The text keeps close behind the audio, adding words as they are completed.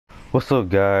What's up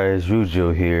guys,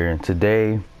 Rujo here, and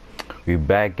today we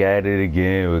back at it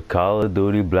again with Call of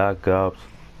Duty Black Ops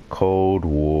Cold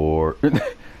War.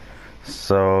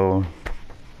 So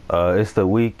it's the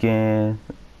weekend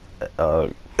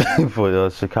for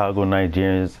the Chicago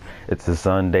Nigerians. It's a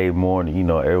Sunday morning, you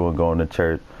know, everyone going to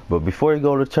church. But before you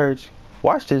go to church,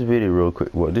 watch this video real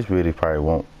quick. Well, this video probably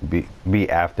won't be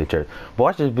after church. But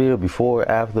watch this video before,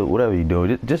 after, whatever you're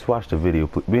doing. Just watch the video.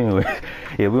 But anyway,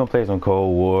 yeah, we're gonna play some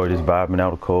Cold War. Just vibing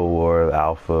out of Cold War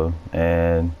Alpha,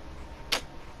 and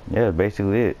yeah,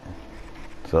 basically it.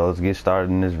 So let's get started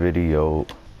in this video.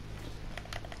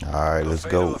 All right, let's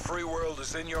go. The free world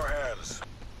is in your hands.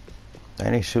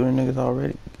 Ain't they shooting niggas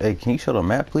already? Hey, can you show the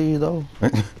map, please, though?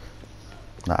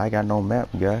 Nah, I got no map,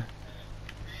 guy.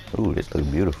 Ooh, this looks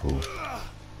beautiful.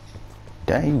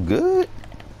 Dang, you good?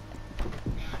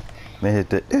 Man, hit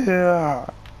the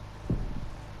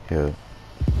yeah.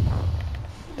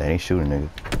 They ain't shooting, nigga.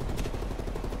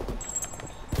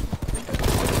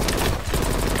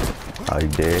 Oh, you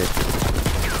dead?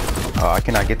 Oh, I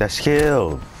cannot get that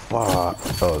skill. Fuck.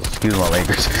 Oh, excuse my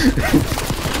language.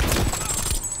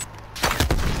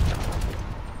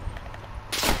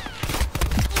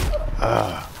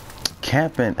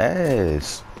 Camping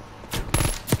ass.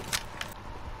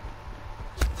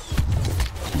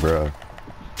 Bruh.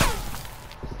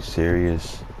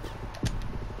 Serious?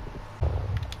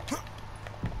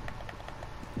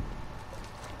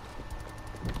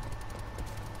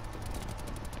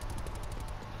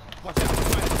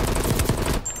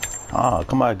 Ah,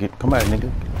 come on,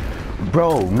 nigga.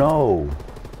 Bro, no.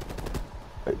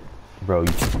 Bro,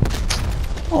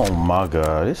 oh my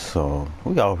god, this song.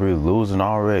 We out here losing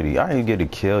already. I ain't get a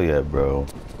kill yet, bro.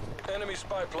 Enemy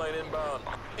spy plane inbound.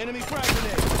 Enemy frag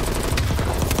grenade.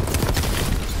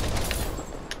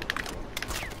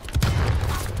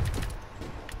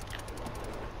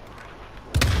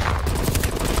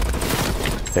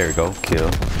 There we go,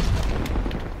 kill.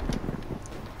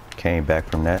 Came back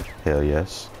from that, hell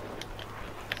yes.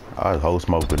 I was whole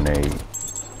smoke grenade.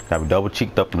 Got me double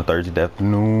cheeked up in the Thursday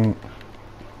afternoon.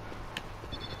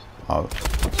 Oh,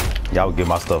 y'all would get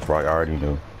my stuff right, I already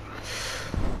knew.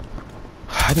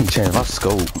 I didn't change my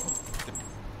scope.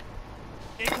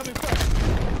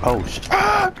 Oh shit.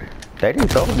 Ah! They didn't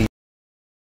throw me.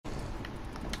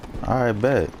 Alright,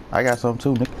 bet. I got some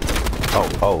too, nigga.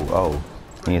 Oh.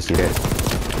 You didn't see that.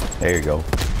 There you go.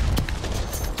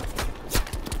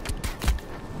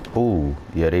 Ooh,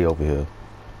 yeah, they over here.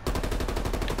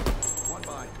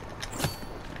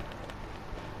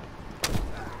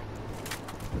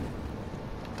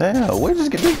 Damn, where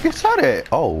just get shot at?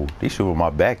 Oh, they shooting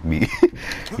my back beat.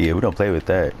 Yeah, we don't play with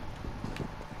that.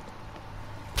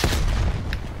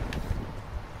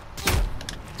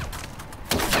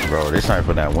 Bro, they sniping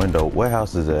from that window. What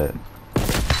house is that?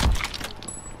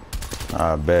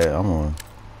 I bet I'm gonna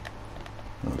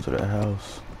go to that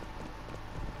house.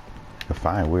 I can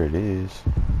find where it is.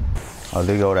 Oh,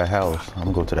 they go to that house. I'm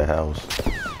gonna go to that house.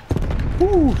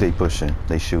 Ooh, they pushing.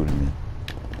 They shooting me.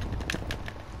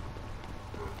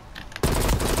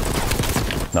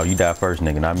 No, you die first,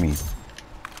 nigga, not me.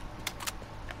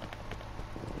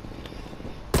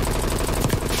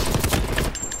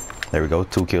 There we go,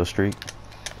 2 kill streak.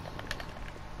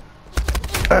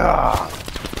 Ah!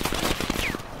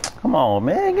 Come on,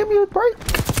 man, give me a break.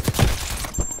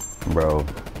 Bro.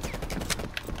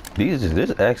 This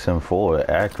XM4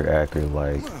 accurate,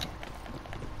 like,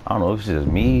 I don't know if it's just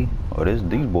me or these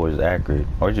boys is accurate.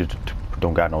 Or just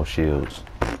don't got no shields.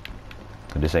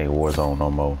 This ain't Warzone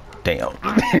no more. Damn.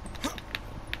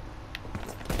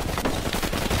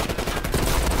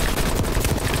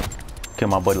 Kill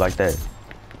my buddy like that.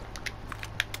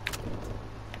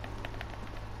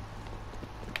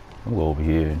 I'm go over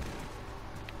here.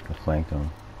 I flanked him.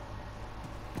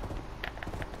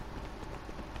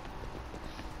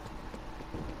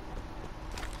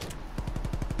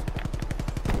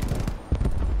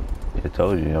 I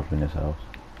told you up in this house.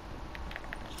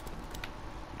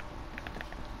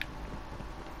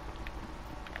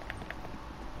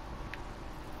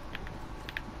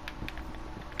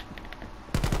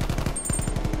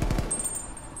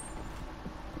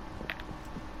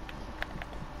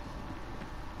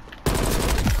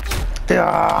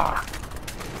 Yeah.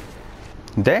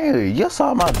 Dang, you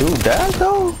saw my dude die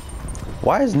though?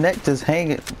 Why his neck just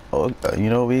hanging? Oh, you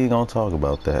know, we ain't gonna talk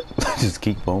about that. Just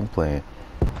keep on playing.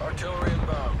 Artillery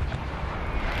inbound.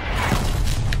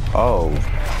 Oh.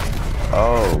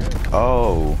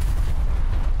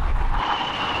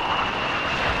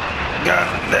 God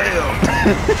damn.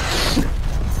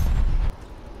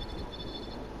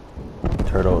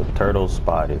 Turtle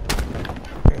spotted.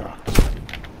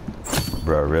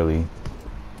 Bro, really?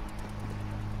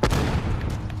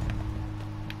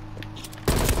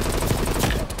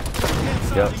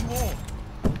 Yep.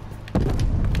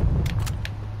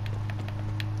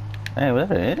 Hey, was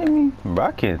that an enemy? Bro,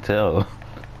 I can't tell.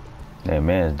 That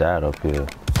man's died up here.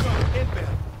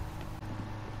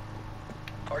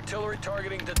 Artillery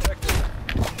targeting detected.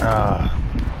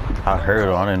 I heard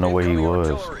him. I didn't know where he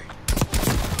was. Artillery.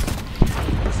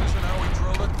 This isn't how we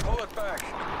drilled it. Pull it back.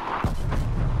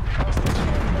 Hostile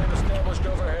command established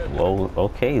overhead. Well,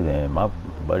 okay then. My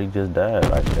buddy just died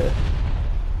like that.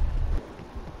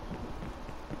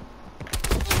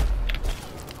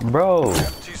 Bro,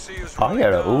 FTC is oh, he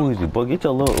had a running Uzi. Boy, get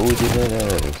your little Uzi head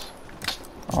ass.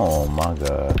 Oh my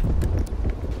god.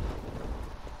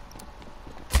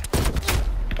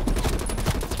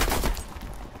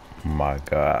 My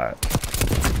god.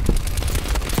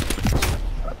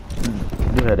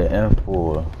 You had an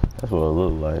M4. That's what it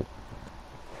looked like.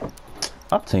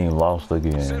 Our team lost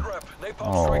again. Sitrep, napalm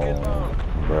Oh, strike inbound.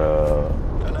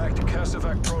 bruh. Enact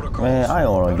Casevac protocols. Man, I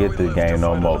don't want to get Better we this live game to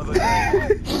no fight more. another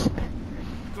day.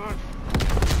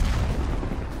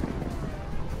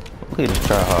 Look at this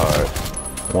try hard.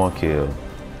 1 kill.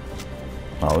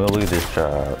 Oh, we'll look at this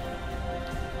try.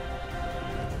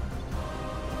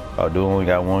 Oh, dude only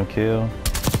got 1 kill?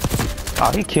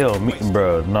 Oh, he killed me,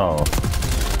 bro. No.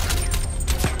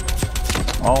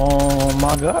 Oh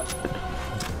my god.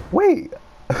 Wait.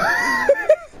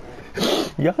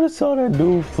 Y'all just saw that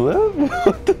dude flip?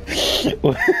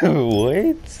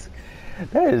 Wait.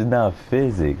 That is not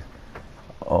physics.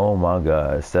 Oh my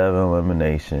god. 7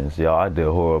 eliminations. Y'all, I did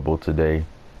horrible today.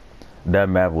 That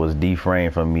map was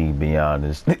deframed from me, be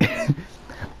honest.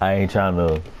 I ain't trying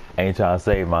to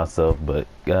save myself, but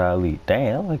golly,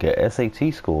 damn, like a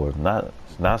SAT score. Not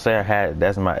say I had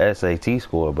that's my SAT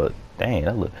score, but dang,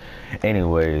 that look.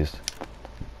 Anyways,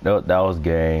 that was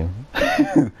game.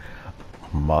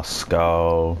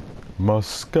 Moscow.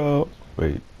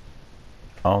 Wait,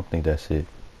 I don't think that's it.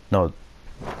 No,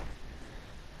 I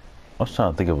was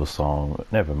trying to think of a song.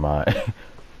 Never mind.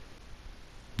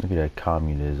 Look at that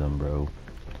communism, bro.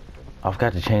 I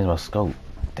forgot to change my scope.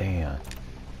 Damn.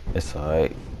 It's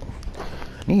alright.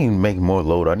 I need to make more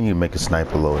loadout. I need to make a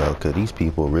sniper loadout because these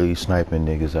people are really sniping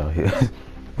niggas out here.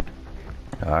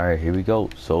 Alright, here we go.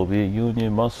 Soviet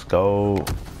Union, Moscow.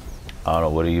 I don't know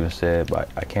what he even said, but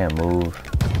I can't move.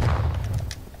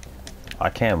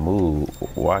 I can't move.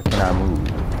 Why can't I move?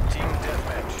 Team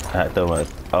deathmatch. I thought my,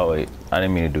 oh wait, I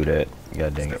didn't mean to do that.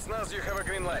 God dang it. Spetsnaz, you have a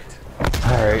green light.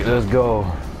 Alright, let's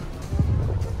go.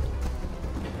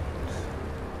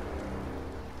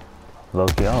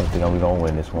 Low-key, I don't think I'm gonna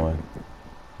win this one.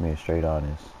 Being straight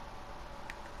honest.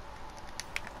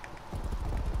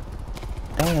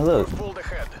 Dang, look. Pulled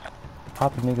ahead.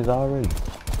 Popping niggas already.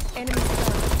 Enemy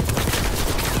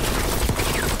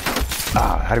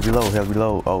Ah, how to reload, how to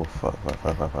reload. Oh, fuck.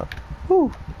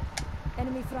 Woo.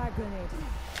 enemy frag grenade.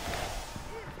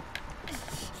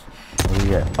 Where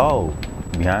he at? Oh,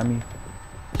 behind me.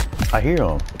 I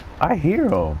hear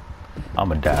him.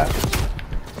 I'ma die.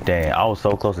 Damn, I was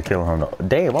so close to killing him though.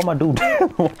 Damn, why my dude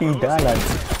why he died like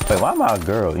wait, why am I a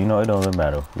girl? You know, it don't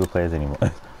matter. We'll play as anyone.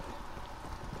 I'm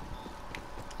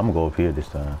gonna go up here this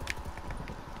time.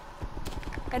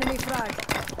 Enemy frag.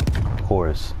 Of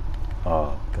course.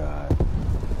 Oh god.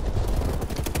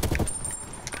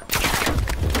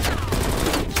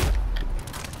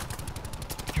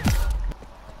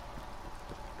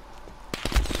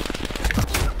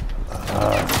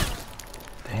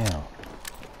 Damn.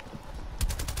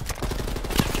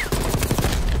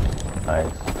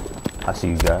 Nice. I see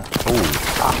you guys.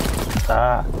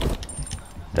 Oh,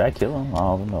 did I kill him? I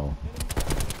don't know.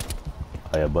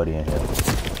 Oh yeah, buddy in here.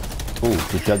 Ooh,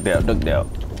 just ducked out.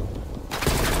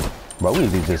 Bro, we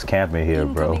just camping here,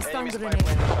 bro. Incoming stun grenade.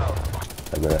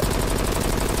 Look at that.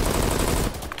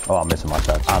 Oh, I'm missing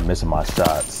my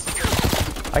shots.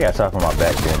 I got shot from my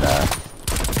back, didn't I?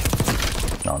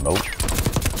 No, nope.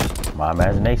 My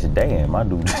imagination, damn, my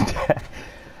dude just died.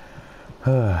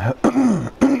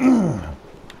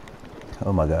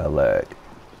 Oh my god, lag.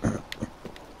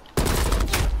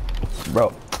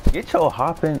 Bro, get your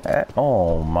hopping at.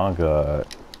 Oh my god.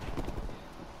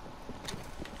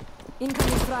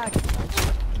 Incoming frag.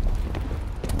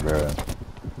 Bruh.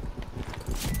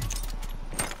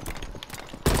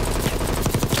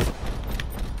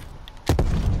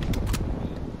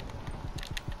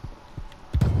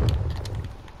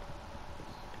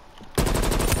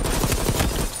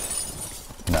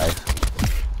 Nice.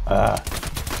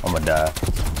 I'ma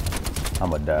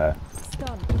die.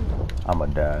 Stun. I'ma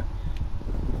die.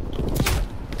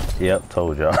 Yep,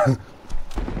 told y'all.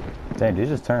 Dang, did it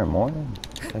just turn morning?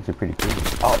 It's actually pretty cool.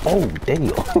 Oh, damn.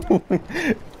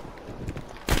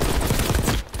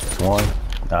 One.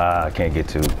 I can't get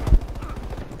two.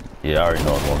 Yeah, I already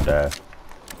know I'm gonna die.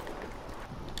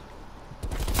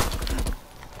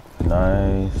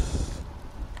 Nice.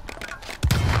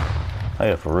 Oh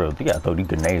yeah, for real. You gotta throw these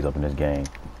grenades up in this game.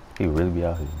 He really be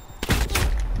out here.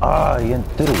 Ah, he went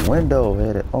through the window.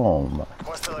 Hit it. Oh my.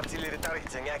 Hostile artillery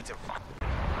targeting active.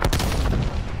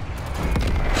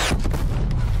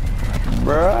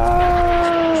 Bro,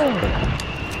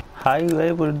 how you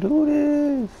able to do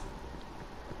this?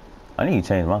 I need to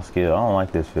change my skill. I don't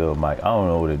like this field, Mike. I don't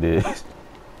know what it is.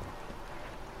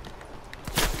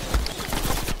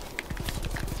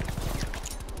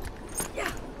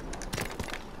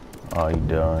 Oh, you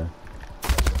done?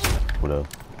 What up?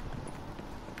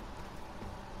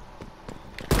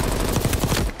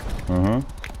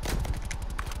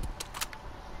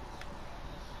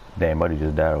 Damn, buddy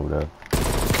just died over there.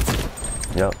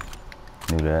 Yep,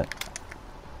 knew that.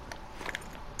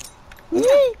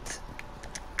 Yeet!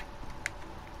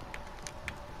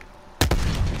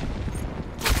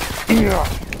 Yeah.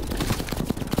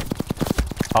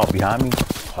 Oh, behind me?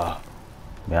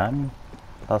 Behind me?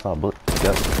 I saw a bullet.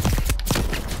 Yep.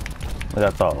 Like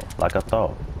I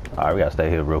thought. Alright, we gotta stay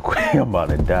here real quick. I'm about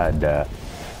to die.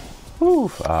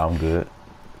 Oof, I'm good.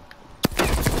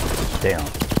 Damn.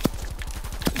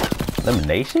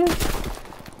 Elimination?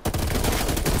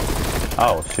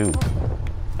 Oh shoot.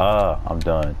 I'm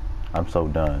done. I'm so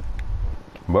done.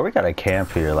 But we got a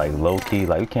camp here, like low key,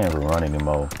 like we can't even run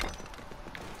anymore.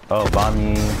 Oh, bomb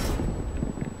me.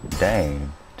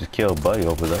 Dang. Just killed Buddy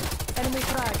over there. Enemy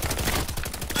frag.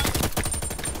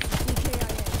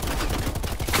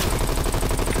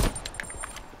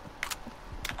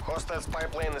 Hostile spy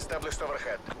plane established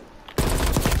overhead.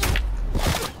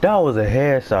 That was a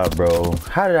headshot, bro.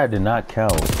 How did I not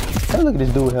count? Hey, look at this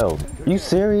dude health. You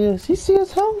serious? You see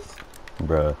his health?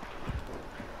 Bruh.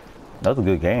 That was a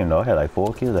good game, though. I had like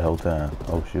 4 kills the whole time.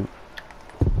 Oh, shoot.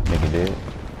 Nigga dead.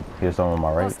 Here's someone on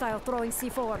my right. Hostile throwing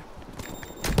C4.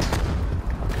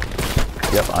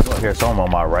 Yep, I know I hear someone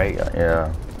on my right.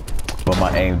 Yeah. But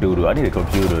my aim doo-doo. I need a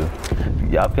computer.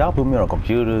 Yeah, if y'all put me on a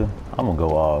computer, I'm gonna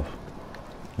go off.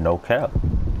 No cap.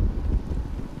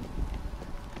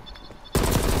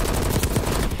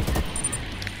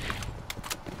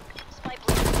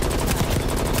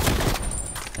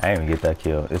 I didn't even get that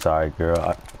kill. It's alright,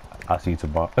 girl. I'll see you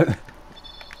tomorrow. Right.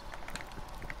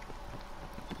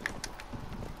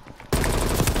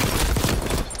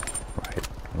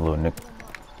 A little nick.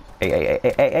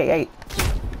 Hey.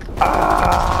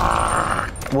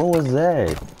 Ah! What was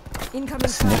that? Incoming A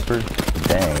sniffer?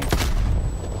 Dang.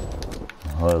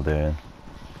 Well then.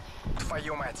 For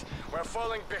you, mate. We're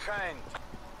falling behind.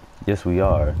 Yes, we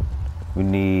are. We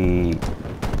need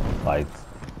like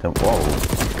them. Whoa.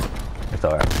 It's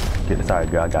alright. It's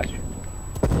alright, girl. I got you.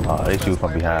 They shoot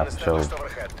from behind for sure.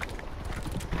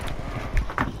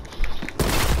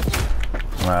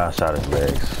 I shot his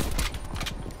legs.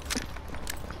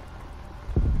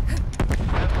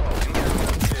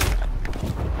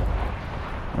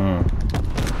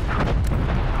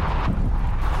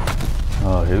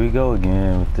 Oh, here we go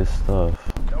again with this stuff.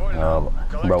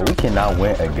 Bro, we cannot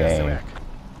win a game.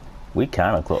 We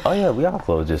kind of close. Oh yeah, we are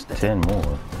close. Just 10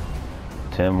 more.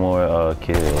 10 more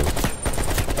kills.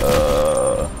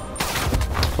 I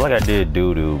feel like I did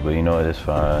doo-doo, but you know what, it's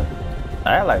fine.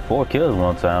 I had like 4 kills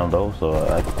one time though, so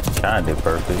I kinda did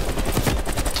perfect.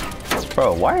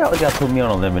 Bro, why y'all gotta put me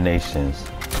on eliminations?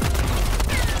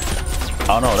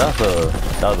 Oh no, that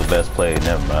was the best play,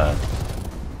 never mind.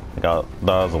 I thought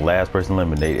I was the last person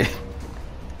eliminated.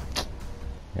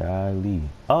 Golly.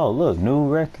 Oh look, new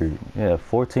record. Yeah,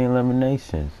 14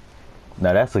 eliminations.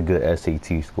 Now that's a good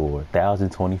SAT score.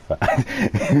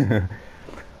 1,025.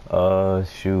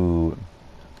 Shoot.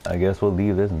 I guess we'll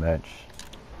leave this match.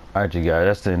 Alright you guys,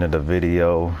 that's the end of the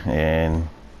video, and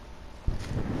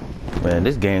man,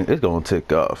 this game is gonna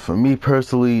tick off. For me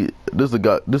personally, this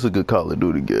is a good Call of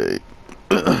Duty game.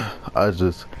 I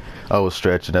was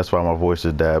stretching, that's why my voice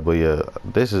is died, but yeah,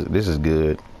 this is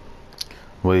good.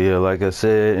 But yeah, like I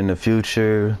said, in the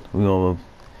future,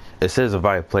 it says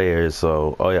invite players,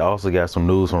 so oh yeah, I also got some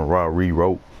news from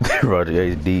Rodrikk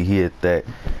HD. He hit that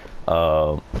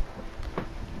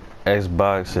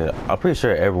Xbox, and I'm pretty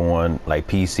sure everyone like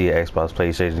PC, Xbox,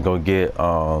 PlayStation is gonna get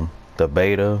the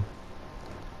beta,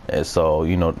 and so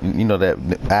you know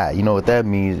what that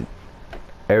means.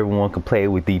 Everyone can play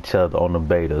with each other on the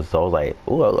beta. So I was like,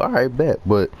 well, all right, bet.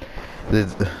 But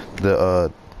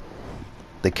the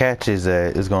catch is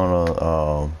that it's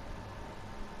gonna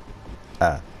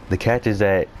the catch is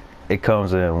that it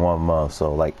comes in 1 month,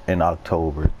 so like in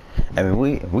October. I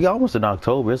mean, we almost in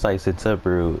October. It's like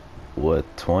September. what,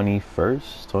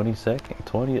 21st, 22nd,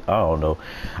 20, I don't know.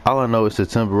 All I know is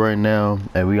September right now,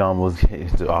 and we almost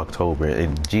get to October,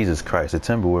 and Jesus Christ,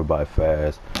 September went by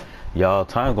fast. Y'all,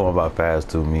 time going by fast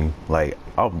to me. Like,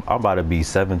 I'm about to be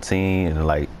 17 and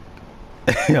like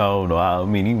I don't know how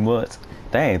many months.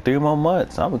 Dang, 3 more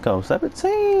months, I'm become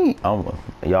 17.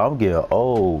 I'm getting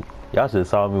old. Y'all should have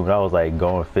saw me when I was like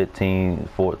going 15,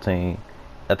 14.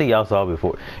 I think y'all saw me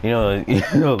before.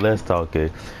 Let's talk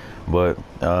it. But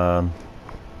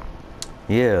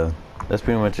yeah, that's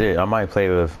pretty much it. I might play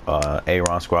with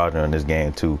Aaron Squadron in this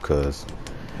game too, cause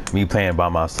me playing by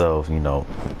myself,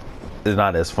 it's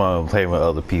not as fun playing with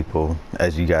other people,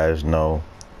 as you guys know,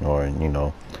 or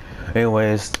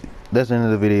anyways, that's the end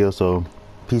of the video. So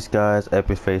peace, guys.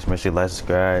 Epic face. Make sure you like,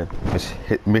 subscribe,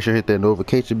 make sure you hit that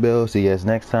notification bell. See you guys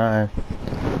next time.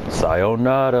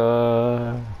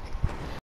 Sayonara.